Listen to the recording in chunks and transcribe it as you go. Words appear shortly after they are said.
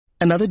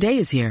Another day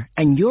is here,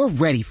 and you're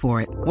ready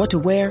for it. What to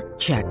wear?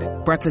 Check.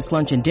 Breakfast,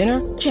 lunch, and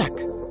dinner? Check.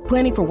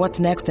 Planning for what's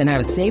next and how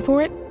to save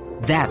for it?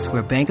 That's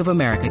where Bank of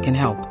America can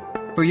help.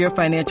 For your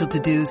financial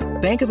to-dos,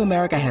 Bank of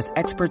America has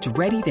experts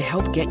ready to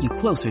help get you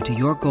closer to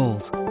your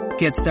goals.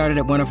 Get started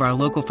at one of our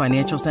local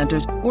financial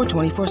centers or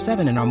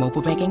 24/7 in our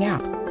mobile banking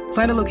app.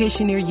 Find a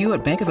location near you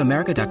at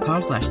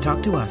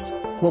bankofamerica.com/talktous.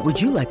 What would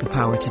you like the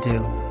power to do?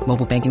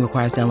 Mobile banking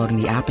requires downloading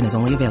the app and is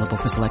only available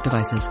for select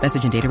devices.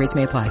 Message and data rates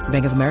may apply.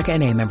 Bank of America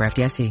N.A., member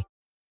FDIC.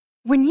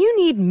 When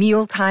you need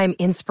mealtime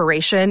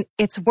inspiration,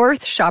 it's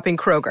worth shopping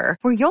Kroger,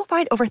 where you'll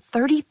find over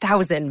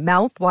 30,000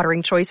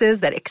 mouth-watering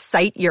choices that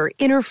excite your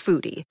inner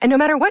foodie. And no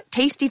matter what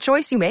tasty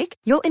choice you make,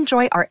 you'll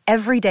enjoy our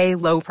everyday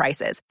low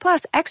prices,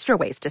 plus extra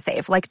ways to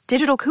save, like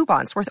digital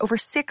coupons worth over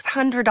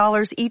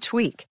 $600 each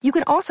week. You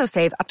can also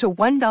save up to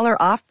 $1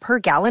 off per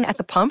gallon at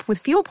the pump with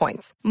fuel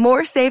points.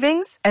 More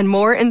savings and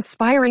more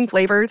inspiring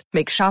flavors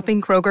make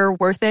shopping Kroger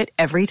worth it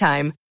every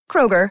time.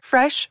 Kroger,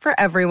 fresh for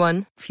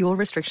everyone. Fuel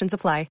restrictions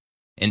apply.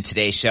 In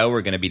today's show,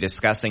 we're going to be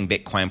discussing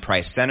Bitcoin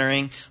price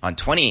centering on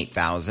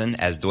 28,000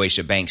 as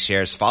Deutsche Bank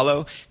shares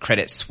follow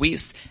Credit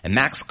Suisse. And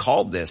Max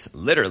called this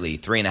literally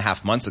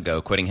 3.5 months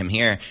ago, quoting him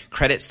here,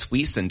 Credit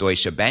Suisse and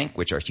Deutsche Bank,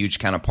 which are huge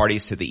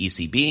counterparties to the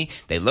ECB,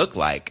 they look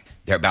like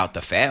they're about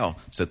to fail.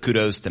 So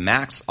kudos to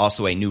Max.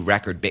 Also, a new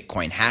record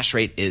Bitcoin hash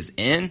rate is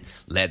in.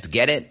 Let's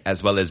get it.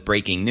 As well as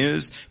breaking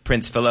news,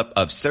 Prince Philip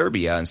of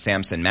Serbia and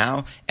Samson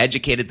Mao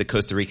educated the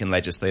Costa Rican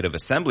Legislative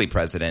Assembly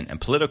president and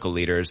political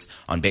leaders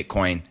on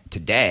Bitcoin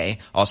today.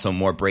 Also,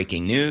 more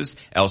breaking news.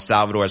 El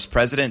Salvador's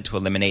president to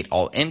eliminate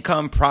all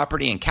income,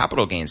 property, and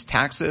capital gains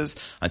taxes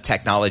on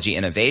technology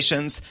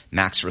innovations.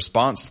 Max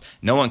response,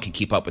 no one can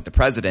keep up with the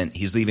president.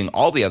 He's leaving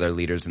all the other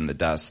leaders in the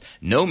dust.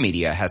 No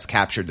media has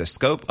captured the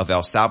scope of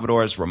El Salvador's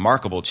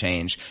remarkable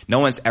change. No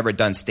one's ever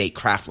done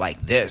statecraft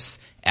like this,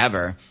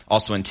 ever.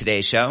 Also in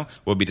today's show,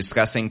 we'll be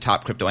discussing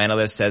top crypto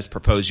analyst says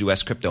proposed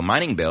U.S. crypto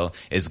mining bill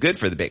is good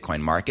for the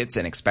Bitcoin markets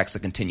and expects a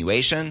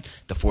continuation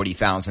to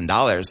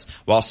 $40,000.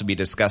 We'll also be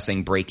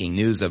discussing breaking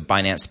news of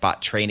Binance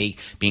spot trading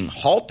being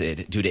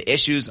halted due to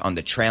issues on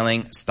the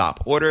trailing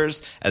stop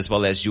orders, as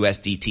well as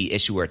USDT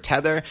issuer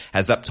Tether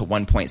has up to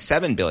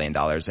 $1.7 billion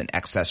in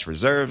excess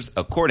reserves,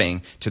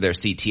 according to their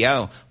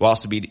CTO. We'll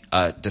also be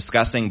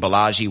discussing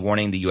Balaji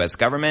warning the U.S.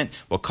 government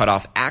will cut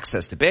off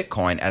access to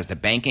Bitcoin as the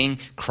banking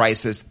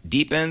crisis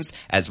deepens,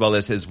 as well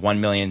as his $1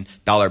 million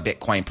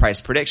Bitcoin price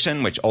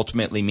prediction, which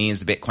ultimately means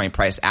the Bitcoin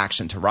price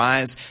action to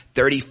rise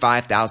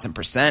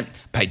 35,000%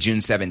 by June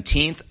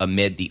 17th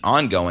amid the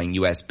ongoing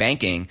U.S.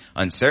 banking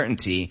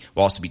uncertainty.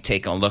 We'll also be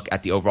taking a look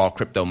at the overall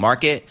crypto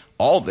market.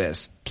 All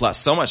this, plus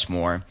so much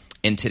more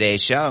in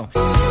today's show.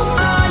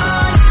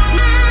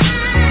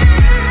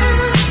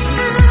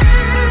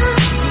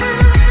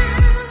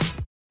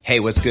 Hey,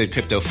 what's good,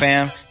 crypto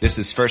fam? This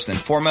is first and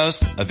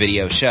foremost a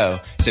video show.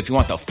 So if you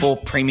want the full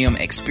premium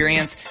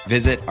experience,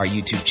 visit our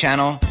YouTube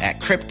channel at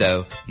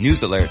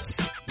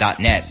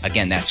cryptonewsalerts.net.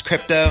 Again, that's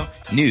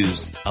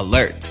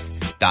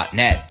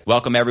cryptonewsalerts.net.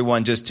 Welcome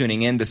everyone just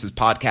tuning in. This is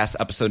podcast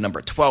episode number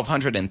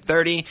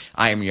 1230.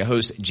 I am your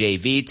host,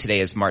 JV.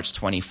 Today is March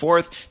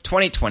 24th,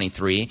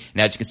 2023.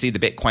 And as you can see, the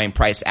Bitcoin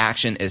price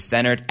action is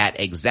centered at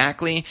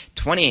exactly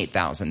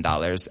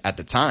 $28,000 at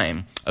the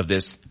time of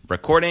this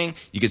recording.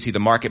 You can see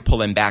the market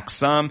pulling back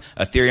some.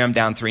 Ethereum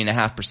down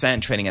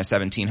 3.5%, trading at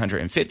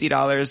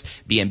 $1,750.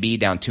 BNB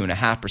down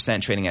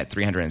 2.5%, trading at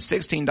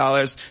 $316.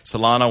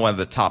 Solana, one of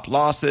the top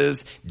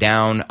losses,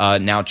 down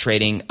now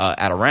trading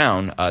at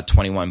around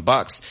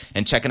 $21.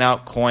 And checking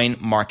out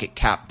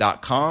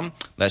coinmarketcap.com.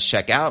 Let's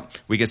check out.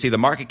 We can see the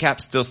market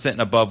cap still sitting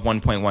above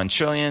 1.1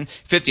 trillion,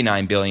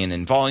 59 billion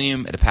in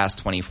volume in the past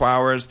 24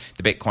 hours.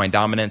 The Bitcoin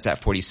dominance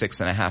at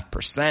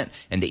 46.5%,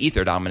 and the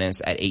Ether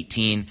dominance at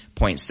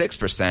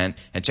 18.6%.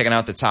 And checking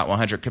out the top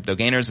 100 crypto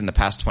gainers in the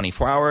past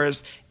 24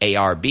 hours,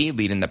 ARB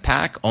leading the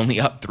pack,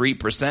 only up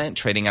 3%,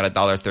 trading at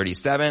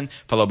 $1.37,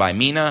 followed by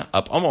Mina,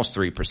 up almost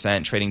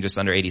 3%, trading just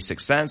under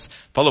 86 cents,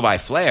 followed by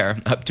Flare,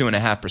 up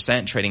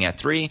 2.5%, trading at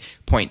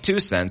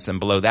 3.2 cents, and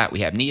below that we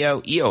have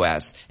Neo,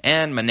 EOS,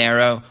 and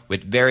Monero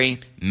with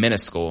very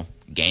minuscule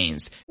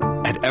gains.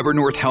 At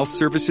Evernorth Health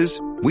Services,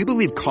 we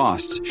believe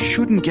costs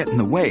shouldn't get in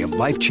the way of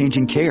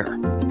life-changing care,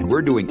 and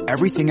we're doing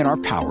everything in our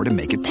power to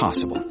make it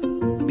possible.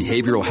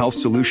 Behavioral health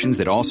solutions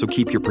that also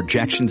keep your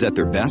projections at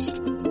their best?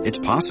 It's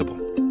possible.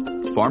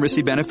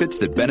 Pharmacy benefits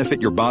that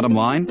benefit your bottom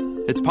line?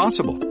 It's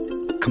possible.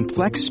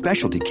 Complex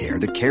specialty care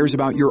that cares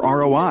about your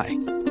ROI?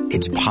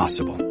 It's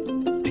possible.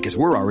 Because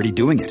we're already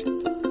doing it.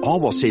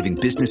 All while saving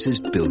businesses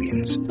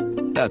billions.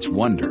 That's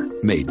Wonder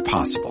made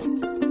possible.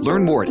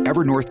 Learn more at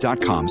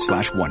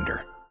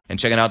evernorth.com/wonder. And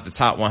checking out the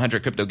top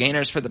 100 crypto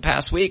gainers for the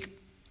past week.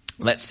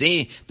 Let's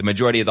see. The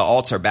majority of the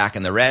alts are back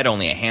in the red,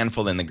 only a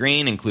handful in the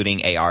green, including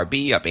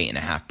ARB up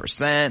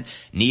 8.5%,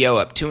 Neo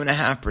up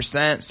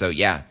 2.5%. So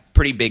yeah,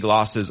 pretty big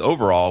losses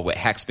overall, with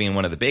Hex being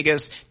one of the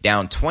biggest,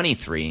 down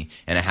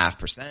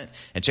 23.5%.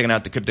 And checking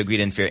out the Crypto Greed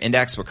and Fear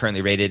Index, we're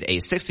currently rated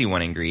a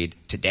 61 in greed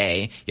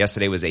today.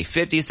 Yesterday was a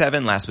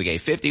 57, last week a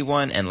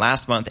 51, and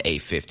last month a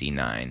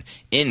 59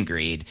 in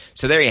greed.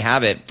 So there you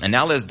have it. And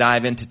now let's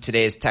dive into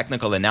today's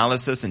technical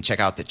analysis and check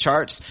out the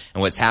charts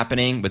and what's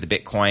happening with the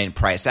Bitcoin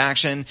price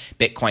action.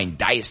 Bitcoin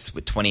diced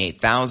with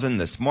 28,000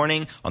 this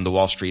morning on the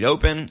Wall Street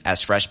Open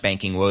as fresh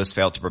banking woes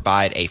failed to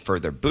provide a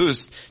further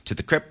boost to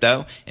the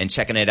crypto. And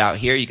checking it out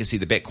here, you can see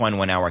the Bitcoin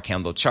 1 hour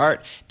candle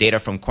chart. Data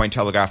from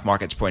Cointelegraph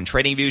Markets Pro and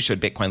Trading View showed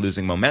Bitcoin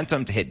losing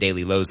momentum to hit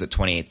daily lows at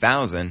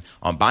 28,000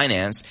 on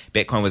Binance.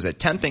 Bitcoin was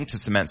attempting to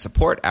cement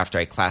support after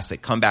a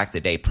classic comeback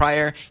the day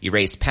prior,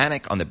 erased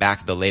panic on the back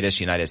of the latest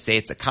United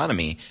States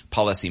economy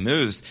policy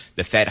moves.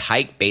 The Fed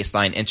hiked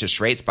baseline interest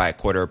rates by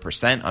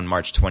 0.25% on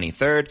March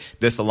 23rd.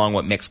 This, along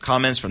with mixed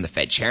comments from the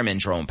Fed chairman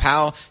Jerome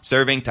Powell,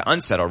 serving to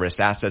unsettle risk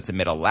assets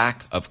amid a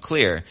lack of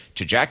clear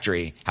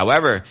trajectory.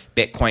 However,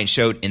 Bitcoin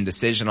showed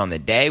indecision on the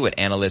day, with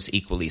analysts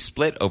equally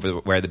split over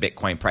where the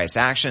Bitcoin price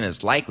action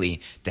is likely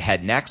to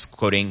head next.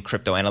 Quoting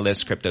crypto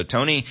analyst Crypto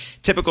Tony,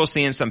 typical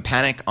seeing some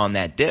panic on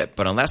that dip,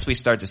 but unless we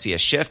start to see a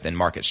shift in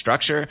market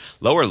structure,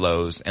 lower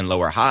lows and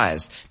lower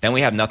highs, then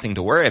we have nothing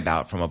to worry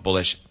about from a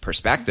bullish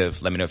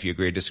perspective. Let me know if you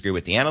agree or disagree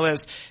with the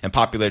analyst. And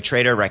popular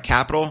trader Rec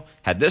Capital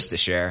had this to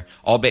share.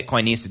 All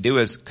Bitcoin needs to do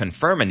is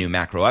confirm a new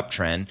macro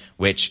uptrend,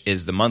 which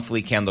is the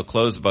monthly candle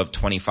close above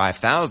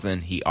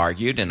 25,000, he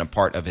argued in a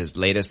part of his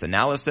latest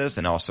analysis,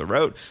 and also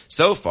wrote,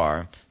 so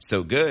far,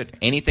 so good.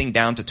 Anything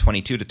down to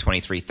 22 to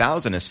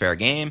 23,000 is fair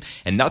game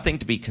and nothing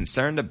to be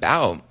concerned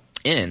about,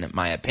 in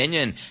my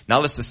opinion.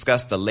 Now let's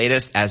discuss the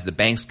latest as the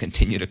banks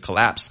continue to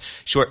collapse.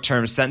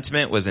 Short-term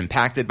sentiment was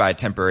impacted by a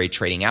temporary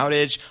trading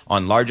outage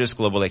on largest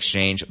global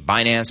exchange,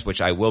 Binance,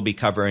 which I will be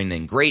covering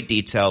in great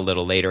detail a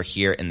little later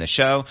here in the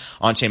show.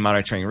 On-chain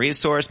monitoring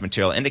resource,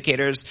 Material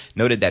Indicators,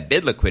 noted that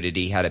bid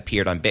liquidity had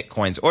appeared on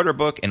Bitcoin's order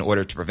book in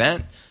order to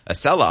prevent a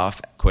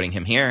sell-off. Quoting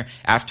him here,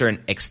 after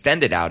an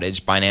extended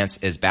outage,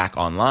 Binance is back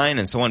online,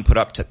 and someone put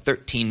up to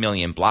 13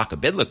 million block of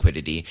bid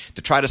liquidity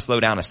to try to slow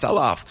down a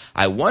sell-off.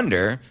 I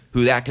wonder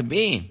who that could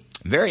be.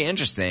 Very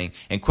interesting.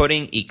 And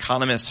quoting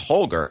economist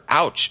Holger,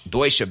 ouch,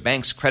 Deutsche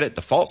Bank's credit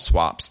default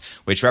swaps,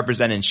 which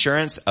represent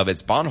insurance of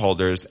its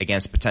bondholders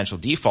against potential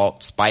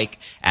default, spike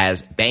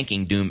as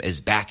banking doom is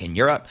back in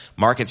Europe.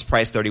 Markets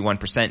price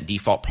 31%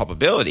 default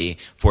probability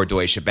for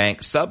Deutsche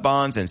Bank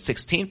sub-bonds and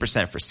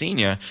 16% for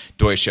senior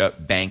Deutsche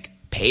Bank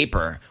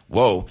paper.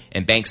 Whoa.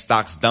 And bank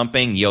stocks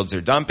dumping, yields are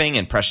dumping,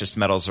 and precious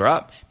metals are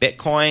up.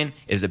 Bitcoin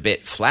is a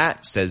bit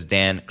flat, says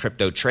Dan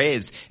Crypto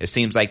Trades. It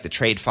seems like the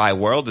TradeFi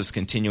world is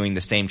continuing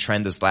the same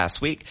trend as last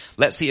week.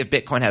 Let's see if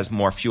Bitcoin has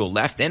more fuel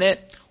left in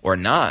it or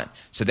not.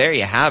 So there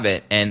you have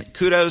it. And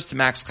kudos to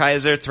Max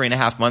Kaiser.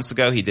 3.5 months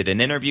ago, he did an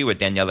interview with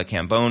Daniela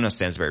Cambone of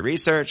Stansberry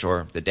Research,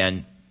 or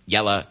the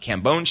Yella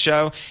Cambone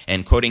show,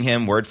 and quoting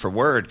him word for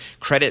word,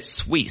 Credit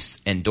Suisse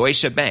and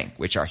Deutsche Bank,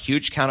 which are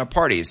huge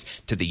counterparties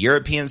to the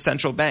European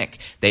Central Bank,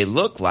 they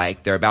look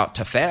like they're about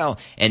to fail.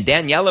 And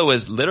Daniela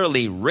was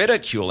literally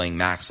ridiculing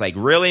Max, like,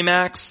 really,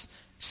 Max?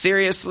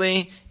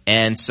 Seriously?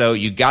 And so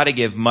you got to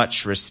give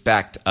much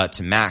respect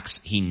to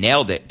Max. He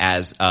nailed it,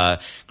 as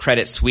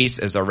Credit Suisse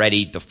is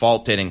already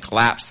defaulted and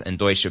collapsed, and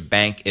Deutsche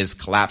Bank is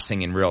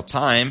collapsing in real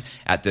time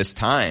at this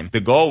time.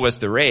 The goal was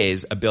to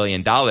raise $1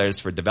 billion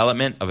for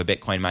development of a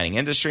Bitcoin mining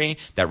industry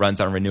that runs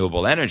on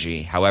renewable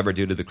energy. However,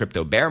 due to the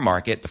crypto bear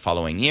market the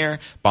following year,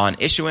 bond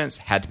issuance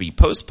had to be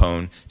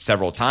postponed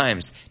several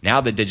times.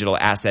 Now the digital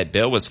asset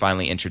bill was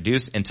finally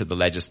introduced into the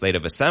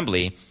Legislative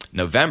Assembly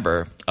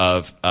November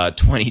of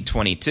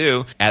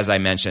 2022. As I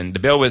mentioned, the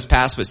bill was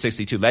passed with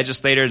 62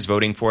 legislators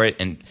voting for it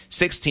and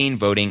 16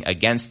 voting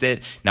against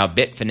it. Now,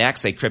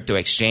 Bitfinex, a crypto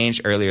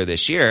exchange, earlier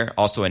this year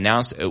also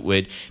announced it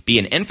would be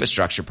an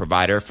infrastructure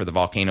provider for the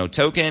Volcano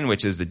token,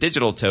 which is the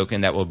digital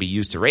token that will be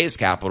used to raise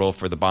capital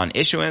for the bond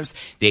issuance.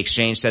 The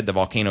exchange said the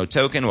Volcano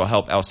token will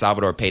help El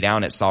Salvador pay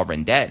down its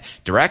sovereign debt,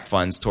 direct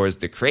funds towards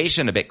the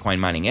creation of Bitcoin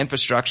mining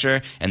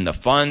infrastructure, and the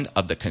fund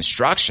of the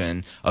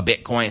construction of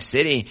Bitcoin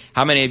City.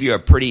 How many of you are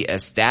pretty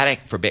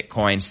ecstatic for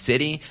Bitcoin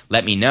City?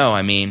 Let me know.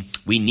 I mean,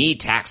 we need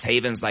tax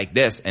havens like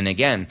this. And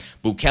again,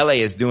 Bukele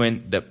is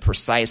doing the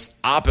precise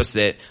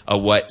opposite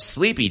of what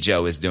Sleepy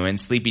Joe is doing.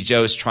 Sleepy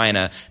Joe is trying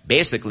to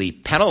basically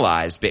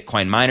penalize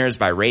Bitcoin miners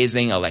by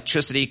raising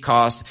electricity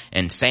costs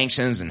and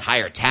sanctions and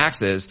higher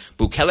taxes.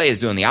 Bukele is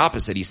doing the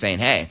opposite. He's saying,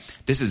 hey,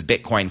 this is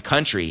Bitcoin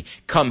country.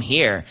 Come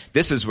here.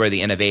 This is where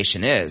the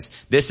innovation is.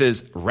 This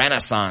is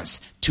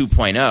Renaissance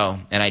 2.0,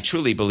 and I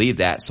truly believe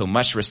that. So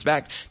much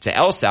respect to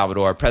El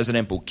Salvador,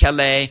 President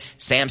Bukele,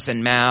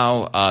 Samson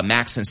Mao,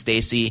 Max and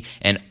Stacy,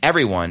 and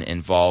everyone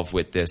involved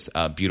with this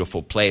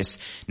beautiful place.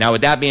 Now,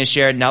 with that being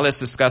shared, now let's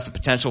discuss the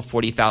potential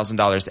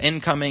 $40,000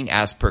 incoming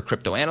as per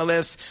crypto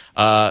analyst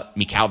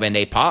Mikhail Van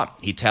de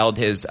Poppe. He told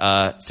his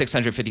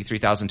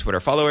 653,000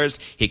 Twitter followers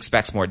he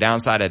expects more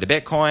downside out of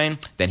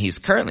Bitcoin than he's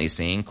currently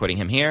seeing. Quoting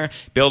him here,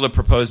 build a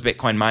proposed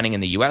Bitcoin mining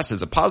in the U.S.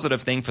 is a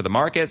positive thing for the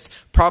markets,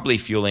 probably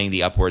fueling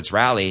the upwards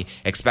rally rally,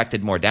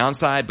 expected more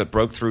downside, but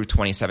broke through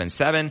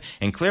 27.7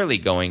 and clearly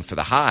going for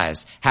the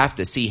highs. Have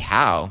to see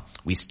how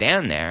we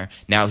stand there.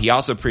 Now, he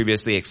also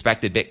previously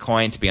expected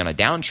Bitcoin to be on a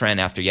downtrend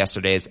after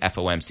yesterday's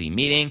FOMC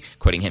meeting.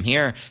 Quoting him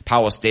here,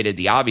 Powell stated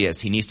the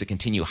obvious. He needs to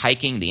continue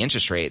hiking the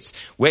interest rates,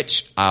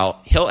 which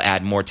he'll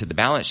add more to the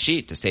balance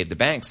sheet to save the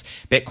banks.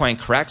 Bitcoin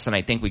corrects, and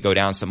I think we go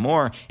down some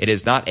more. It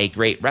is not a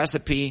great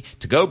recipe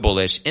to go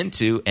bullish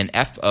into an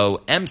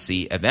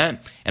FOMC event.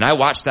 And I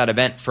watched that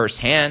event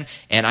firsthand,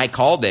 and I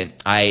called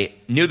it. I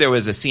knew there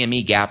was a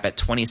CME gap at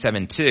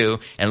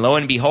 27.2, and lo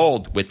and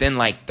behold, within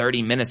like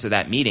 30 minutes of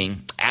that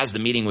meeting, as the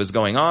meeting was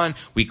going on,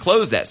 we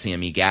closed that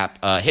CME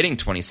gap, hitting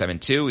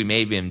 27.2. We may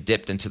have even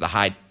dipped into the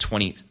high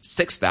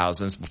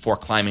 26,000s before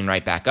climbing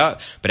right back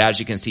up. But as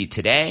you can see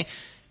today,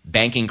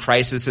 banking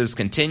crises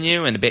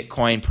continue, and the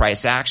Bitcoin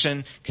price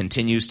action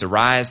continues to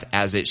rise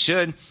as it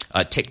should.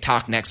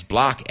 TikTok next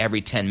block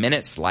every 10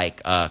 minutes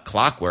like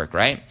clockwork,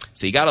 right?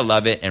 So you gotta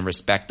love it and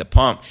respect the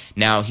pump.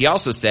 Now, he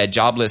also said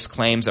jobless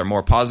claims are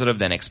more positive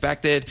than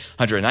expected,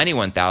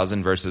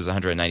 191,000 versus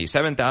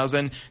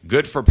 197,000.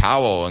 Good for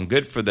Powell and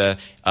good for the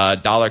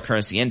dollar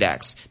currency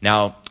index.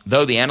 Now,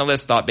 though the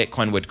analysts thought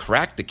Bitcoin would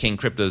correct, the King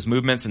Crypto's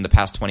movements in the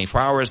past 24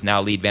 hours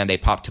now lead Van de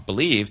Poppe to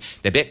believe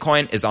that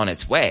Bitcoin is on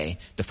its way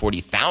to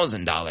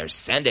 $40,000.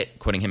 Send it.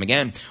 Quoting him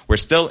again, we're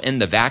still in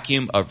the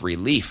vacuum of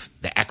relief,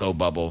 the echo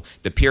bubble,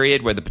 the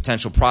period where the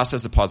potential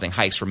process of pausing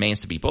hikes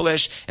remains to be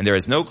bullish, and there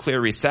is no clear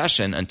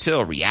recession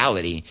until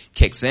reality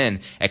kicks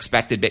in.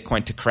 Expected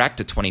Bitcoin to correct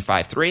to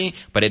 25.3,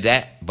 but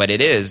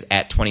it is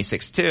at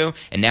 26.2,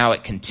 and now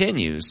it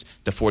continues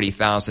to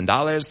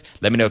 $40,000.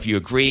 Let me know if you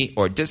agree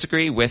or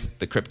disagree with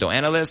the crypto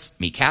analyst,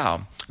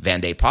 Mikhail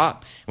Van de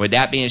Poppe. With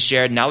that being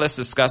shared, now let's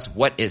discuss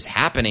what is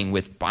happening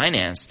with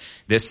Binance.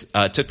 This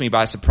took me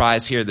by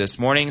surprise here this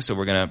morning, so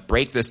we're going to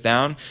break this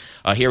down.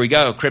 Here we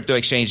go. Crypto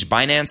exchange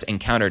Binance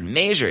encountered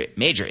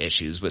major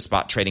issues with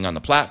spot trading on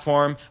the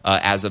platform.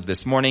 As of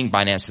this morning,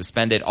 Binance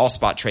suspended all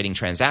spot trading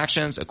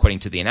transactions, according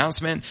to the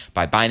announcement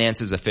by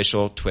Binance's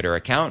official Twitter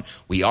account.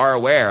 We are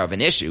aware of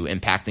an issue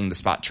impacting the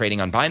spot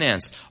trading on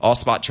Binance. All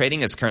spot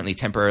trading is currently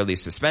temporarily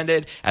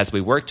suspended as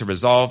we work to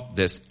resolve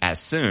this as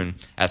soon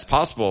as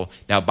possible.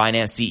 Now,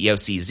 Binance CEO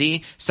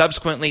CZ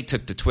subsequently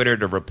took to Twitter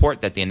to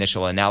report that the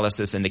initial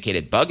analysis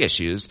indicated bug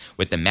issues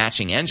with the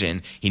matching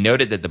engine. He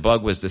noted that the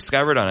bug was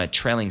discovered on a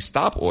trailing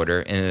stop order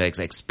and is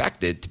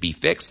expected to be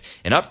fixed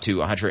in up to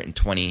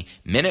 120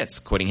 minutes.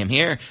 Quoting him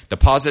here,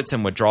 deposits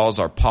and withdrawals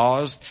are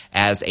paused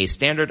as a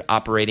standard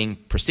operating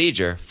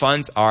procedure.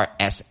 Funds are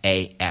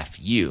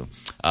SAFU,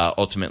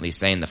 ultimately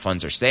saying the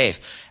funds are safe.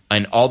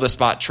 And all the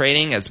spot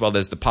trading as well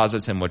as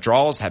deposits and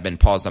withdrawals have been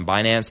paused on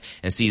Binance,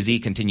 and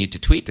CZ continued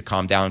to tweet to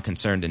calm down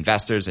concerned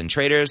investors and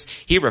traders.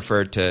 He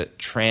referred to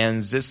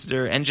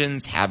transistor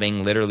engines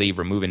having literally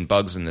removing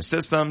bugs in the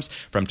systems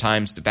from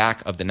times the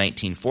back of the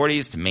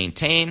 1940s to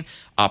maintain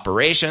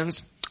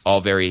operations. All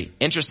very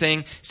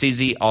interesting.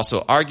 CZ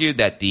also argued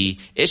that the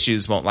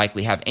issues won't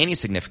likely have any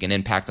significant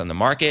impact on the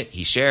market.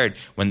 He shared,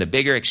 when the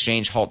bigger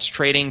exchange halts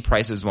trading,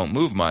 prices won't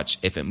move much.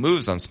 If it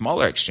moves on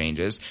smaller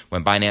exchanges,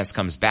 when Binance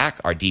comes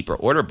back, our deeper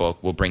order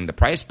book will bring the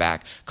price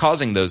back,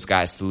 causing those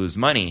guys to lose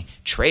money.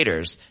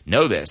 Traders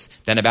know this.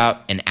 Then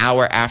about an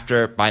hour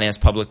after Binance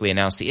publicly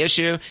announced the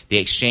issue, the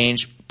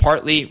exchange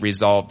partly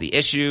resolved the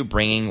issue,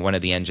 bringing one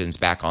of the engines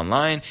back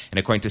online. And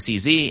according to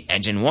CZ,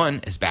 engine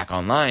 1 is back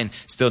online.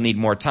 Still need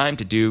more time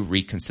to do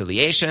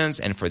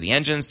reconciliations and for the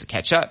engines to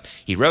catch up.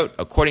 He wrote,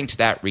 according to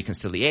that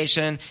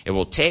reconciliation, it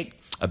will take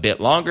a bit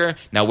longer.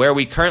 Now, where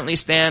we currently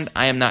stand,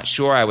 I am not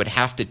sure. I would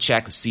have to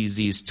check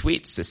CZ's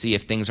tweets to see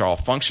if things are all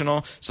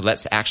functional. So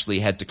let's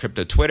actually head to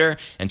crypto Twitter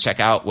and check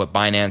out what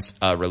Binance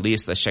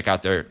released. Let's check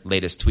out their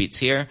latest tweets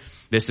here.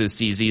 This is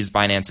CZ's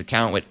Binance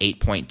account with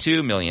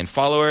 8.2 million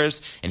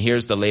followers. And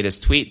here's the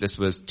latest tweet. This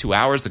was 2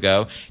 hours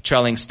ago.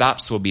 Trailing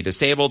stops will be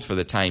disabled for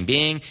the time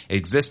being.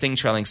 Existing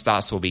trailing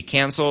stops will be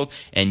canceled.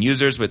 And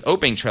users with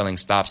open trailing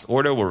stops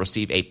order will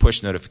receive a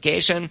push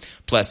notification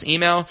plus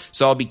email.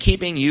 So I'll be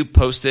keeping you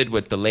posted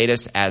with the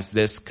latest as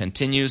this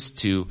continues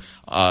to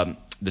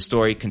the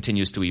story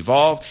continues to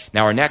evolve.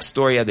 Now, our next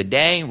story of the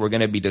day, we're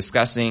going to be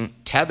discussing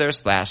Tether /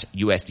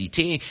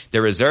 USDT.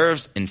 The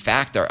reserves, in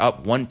fact, are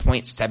up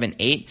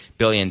 $1.78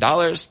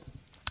 billion.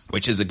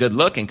 Which is a good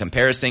look in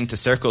comparison to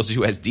Circle's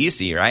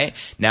USDC, right?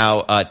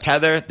 Now,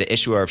 Tether, the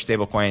issuer of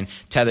stablecoin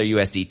Tether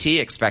USDT,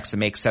 expects to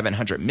make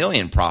 $700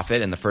 million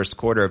profit in the first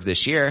quarter of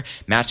this year,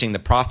 matching the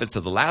profits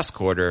of the last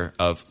quarter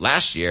of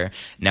last year.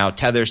 Now,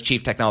 Tether's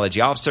chief technology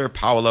officer,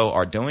 Paolo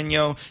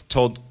Ardoino,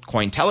 told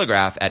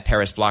Cointelegraph at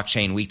Paris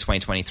Blockchain Week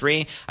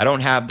 2023, I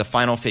don't have the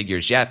final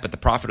figures yet, but the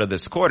profit of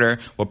this quarter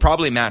will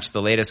probably match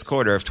the latest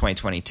quarter of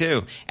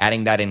 2022.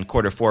 Adding that in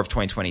quarter 4 of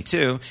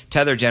 2022,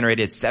 Tether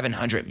generated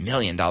 $700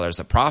 million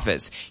of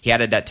profits. He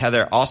added that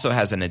Tether also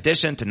has an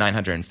addition to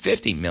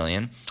 $950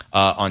 million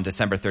on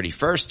December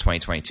 31st,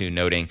 2022,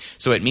 noting,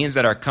 so it means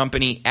that our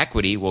company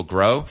equity will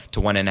grow to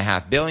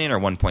 $1.5 billion or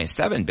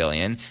 $1.7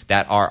 billion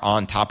that are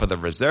on top of the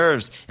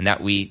reserves, and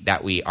that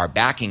we are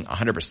backing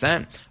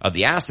 100% of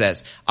the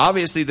assets.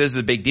 obviously this is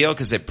a big deal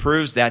because it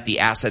proves that the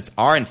assets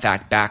are in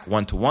fact back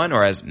 1-to-1,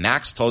 or as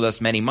Max told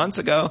us many months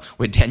ago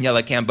with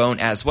Daniela Cambone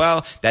as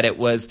well, that it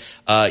was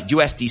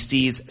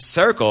USDC's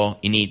Circle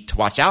you need to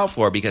watch out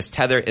for, because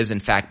Tether is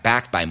in fact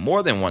backed by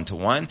more than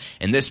 1-to-1,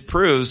 and this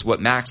proves what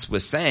Max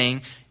was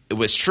saying, it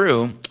was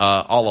true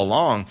all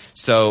along.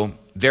 So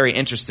very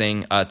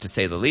interesting to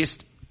say the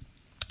least.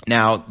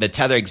 Now, the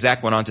Tether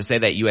exec went on to say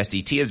that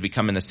USDT is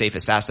becoming the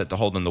safest asset to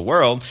hold in the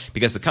world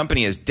because the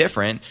company is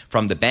different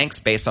from the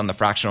banks based on the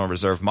fractional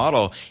reserve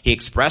model. He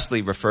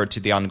expressly referred to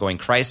the ongoing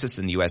crisis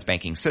in the U.S.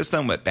 banking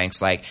system, with banks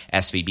like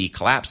SVB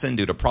collapsing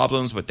due to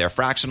problems with their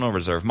fractional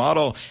reserve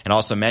model, and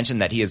also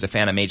mentioned that he is a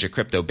fan of major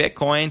crypto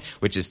Bitcoin,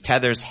 which is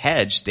Tether's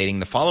hedge, stating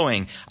the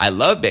following: "I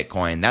love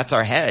Bitcoin. That's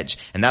our hedge.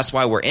 And that's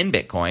why we're in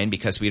Bitcoin,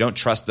 because we don't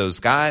trust those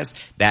guys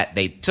that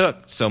they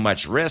took so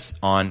much risk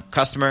on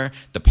customer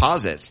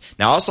deposits."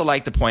 Now, I also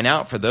like to point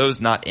out, for those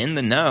not in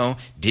the know,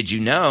 did you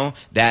know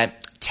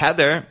that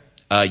Tether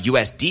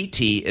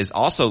USDT is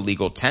also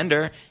legal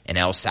tender in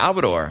El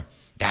Salvador?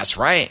 That's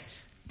right.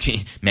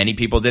 Many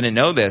people didn't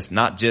know this.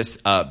 Not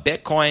just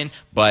Bitcoin,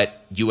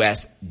 but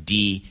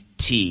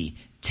USDT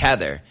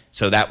Tether.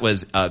 So that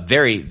was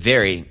very,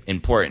 very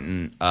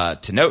important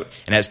to note.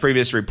 And as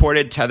previously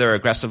reported, Tether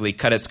aggressively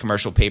cut its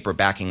commercial paper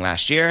backing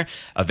last year,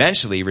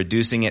 eventually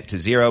reducing it to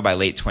zero by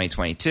late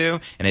 2022.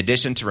 In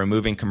addition to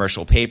removing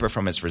commercial paper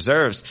from its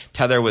reserves,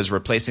 Tether was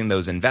replacing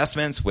those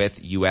investments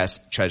with U.S.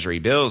 Treasury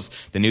bills.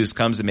 The news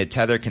comes amid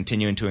Tether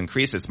continuing to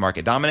increase its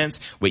market dominance,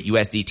 with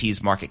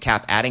USDT's market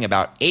cap adding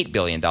about $8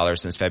 billion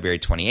since February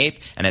 28th.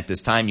 And at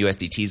this time,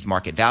 USDT's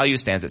market value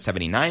stands at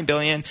 $79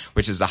 billion,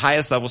 which is the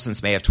highest level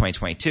since May of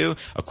 2022.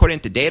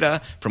 According to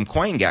data from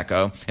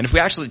CoinGecko. And if we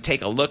actually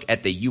take a look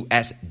at the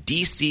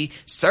USDC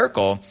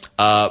Circle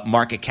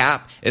market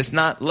cap, it's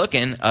not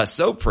looking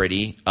so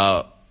pretty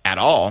at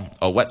all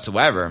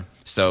whatsoever.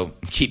 So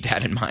keep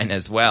that in mind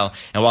as well.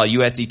 And while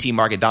USDT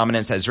market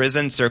dominance has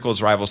risen,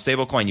 Circle's rival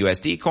stablecoin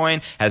USD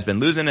Coin has been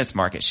losing its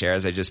market share,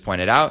 as I just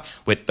pointed out,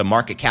 with the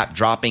market cap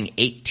dropping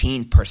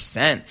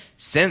 18%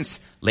 since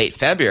late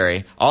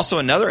February. Also,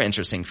 another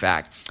interesting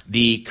fact: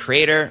 the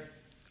creator,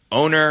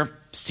 owner,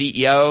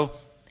 CEO,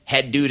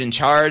 head dude in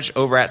charge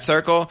over at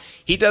Circle,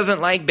 he doesn't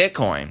like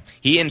Bitcoin.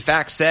 He in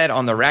fact said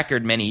on the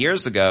record many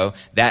years ago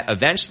that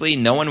eventually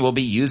no one will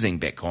be using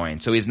Bitcoin.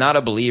 So he's not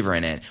a believer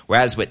in it.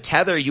 Whereas with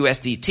Tether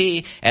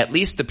USDT, at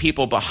least the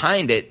people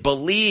behind it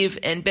believe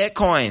in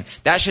Bitcoin.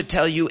 That should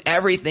tell you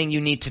everything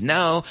you need to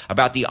know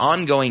about the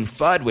ongoing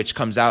FUD which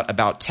comes out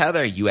about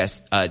Tether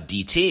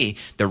USDT.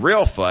 The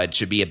real FUD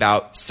should be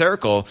about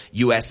Circle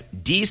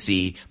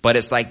USDC, but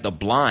it's like the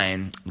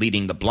blind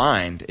leading the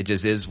blind. It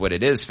just is what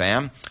it is,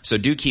 fam. So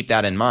do keep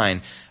that in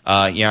mind. You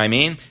know what I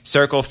mean?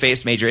 Circle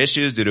faced major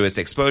issues due to its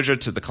exposure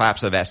to the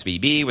collapse of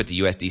SVB, with the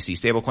USDC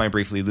stablecoin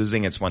briefly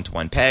losing its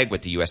 1-to-1 peg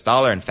with the US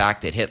dollar. In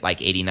fact, it hit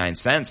like 89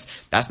 cents.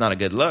 That's not a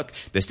good look.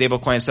 The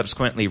stablecoin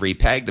subsequently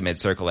repegged amid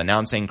Circle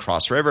announcing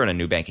Cross River and a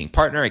new banking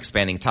partner,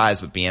 expanding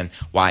ties with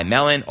BNY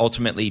Mellon,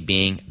 ultimately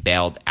being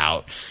bailed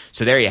out.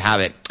 So there you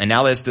have it. And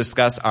now let's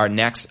discuss our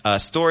next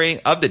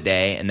story of the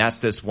day, and that's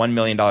this $1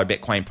 million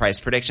Bitcoin price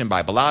prediction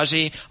by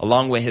Balaji,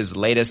 along with his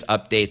latest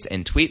updates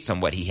and tweets on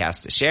what he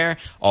has to share.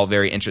 All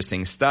very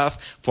interesting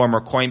stuff.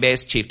 Former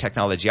Coinbase Chief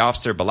Technology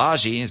Officer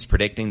Balaji is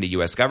predicting the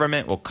U.S.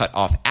 government will cut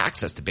off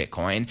access to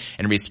Bitcoin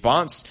in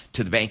response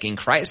to the banking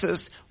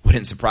crisis.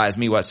 Wouldn't surprise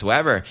me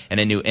whatsoever. In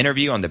a new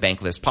interview on the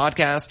Bankless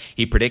podcast,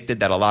 he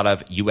predicted that a lot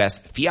of U.S.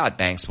 fiat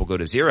banks will go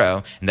to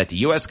zero, and that the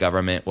U.S.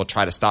 government will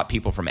try to stop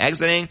people from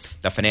exiting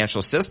the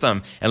financial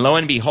system. And lo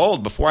and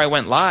behold, before I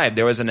went live,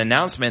 there was an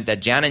announcement that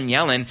Janet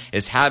Yellen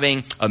is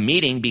having a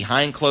meeting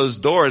behind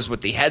closed doors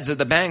with the heads of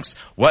the banks.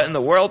 What in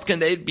the world can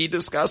they be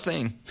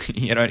discussing?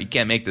 You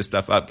can't make this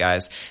stuff up,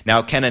 guys.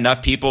 Now, can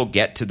enough people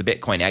get to the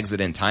Bitcoin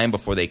exit in time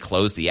before they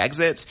close the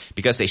exits?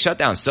 Because they shut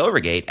down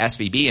Silvergate,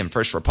 SVB, and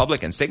First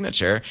Republic and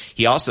Signature.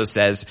 He also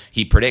says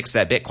he predicts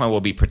that Bitcoin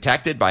will be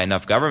protected by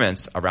enough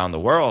governments around the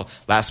world.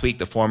 Last week,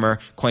 the former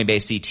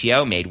Coinbase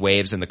CTO made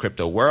waves in the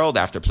crypto world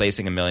after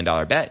placing $1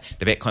 million bet.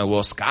 The Bitcoin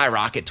will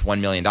skyrocket to $1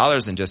 million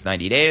in just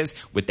 90 days,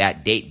 with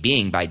that date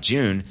being by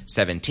June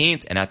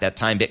 17th. And at that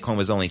time, Bitcoin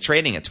was only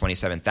trading at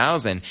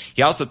 27,000.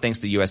 He also thinks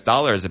the US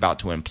dollar is about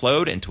to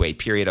implode into a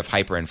period of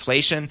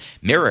hyperinflation,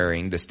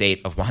 mirroring the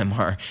state of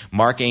Weimar,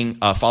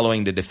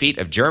 following the defeat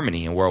of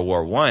Germany in World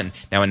War I.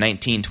 Now, in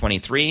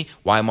 1923,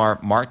 Weimar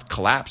marked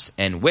collapse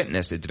and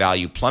witnessed its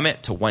value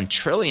plummet to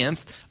 1/trillionth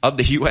of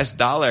the US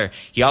dollar.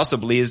 He also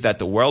believes that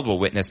the world will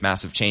witness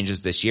massive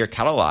changes this year,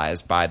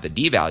 catalyzed by the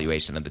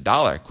devaluation of the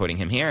dollar. Quoting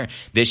him here,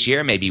 "This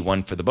year may be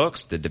one for the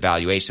books: the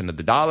devaluation of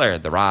the dollar,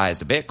 the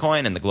rise of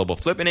Bitcoin, and the global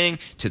flippening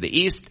to the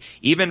east.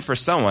 Even for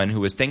someone who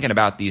was thinking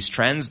about these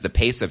trends, the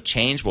pace of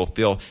change will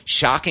feel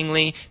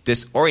shockingly,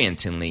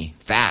 disorientingly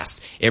fast.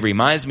 It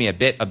reminds me a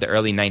bit of the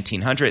early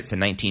 1900s. In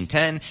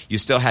 1910, you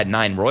still had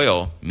 9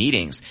 royal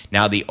meetings.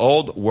 Now, the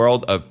old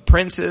world of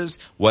princes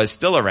was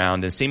still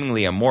around and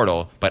seemingly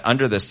immortal, but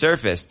under the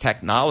surface,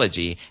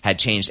 technology had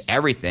changed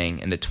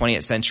everything and the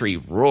 20th century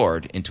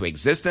roared into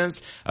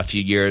existence. A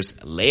few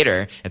years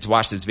later, and to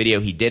watch this video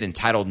he did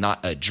entitled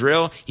Not a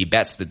Drill, he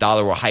bets the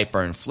dollar will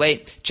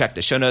hyperinflate. Check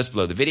the show notes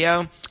below the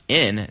video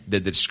in the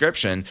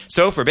description.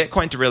 So for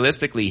Bitcoin to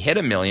realistically hit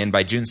 $1 million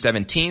by June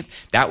 17th,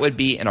 that would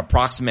be an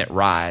approximate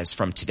rise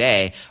from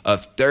today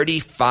of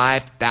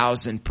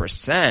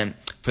 35,000%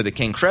 for the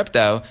King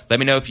Crypto. Let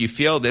me know if you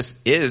feel this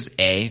is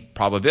a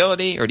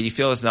probability, or do you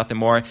feel it's nothing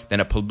more than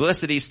a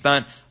publicity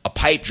stunt, a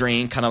pipe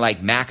dream, kind of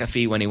like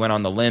McAfee when he went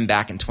on the limb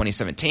back in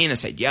 2017 and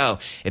said, yo,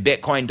 if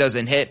Bitcoin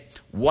doesn't hit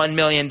 $1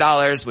 million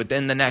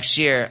within the next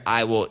year,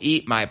 I will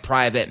eat my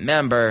private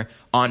member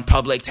on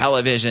public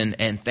television.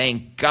 And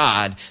thank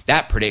God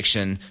that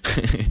prediction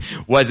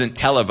wasn't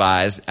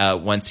televised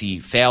once he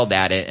failed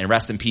at it. And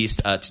rest in peace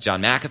to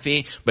John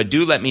McAfee. But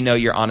do let me know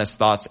your honest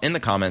thoughts in the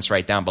comments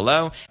right down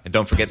below. And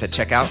don't forget to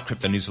check out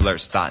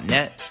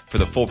cryptonewsalerts.net for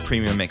the full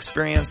premium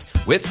experience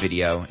with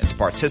video and to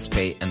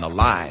participate in the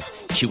live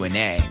Q&A.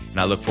 And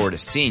I look forward to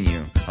seeing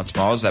you on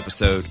tomorrow's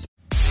episode.